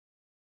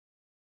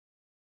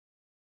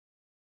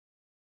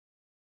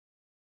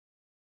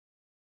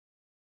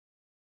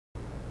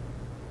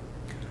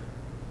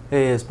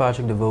Hey, it's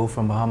Patrick DeVoe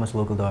from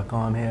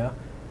BahamasLocal.com here,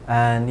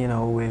 and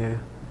we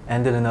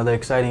ended another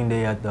exciting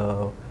day at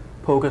the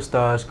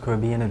Pokerstars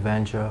Caribbean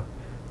Adventure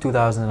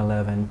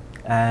 2011.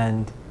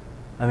 And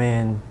I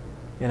mean,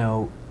 you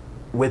know,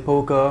 with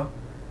poker,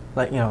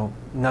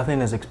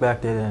 nothing is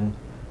expected, and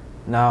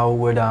now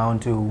we're down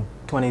to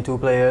 22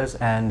 players,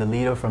 and the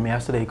leader from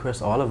yesterday,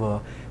 Chris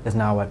Oliver, is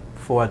now at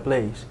fourth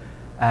place,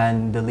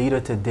 and the leader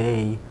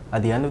today,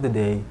 at the end of the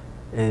day,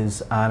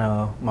 is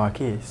Anna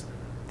Marquez,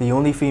 the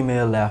only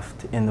female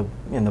left in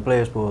the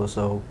players pool.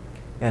 So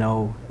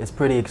it's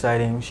pretty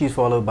exciting. She's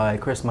followed by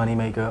Chris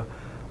Moneymaker,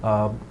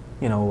 a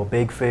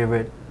big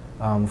favorite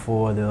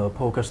for the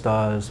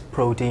PokerStars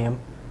Pro team,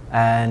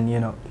 and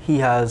he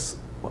has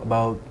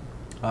about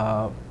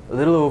a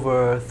little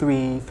over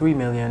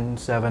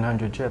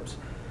 3,700,000 chips,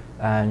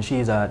 and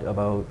she's at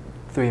about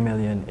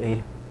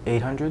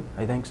 3,800,000,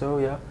 I think so.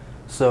 Yeah.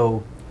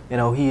 So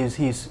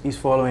he's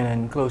following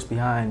in close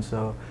behind.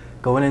 So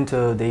going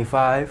into day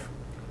 5,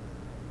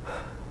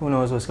 who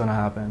knows what's going to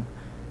happen?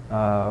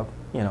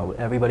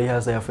 Everybody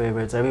has their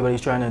favorites. Everybody's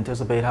trying to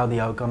anticipate how the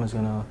outcome is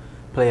going to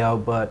play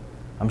out, but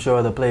I'm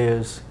sure the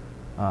players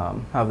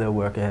have their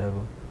work ahead of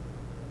them.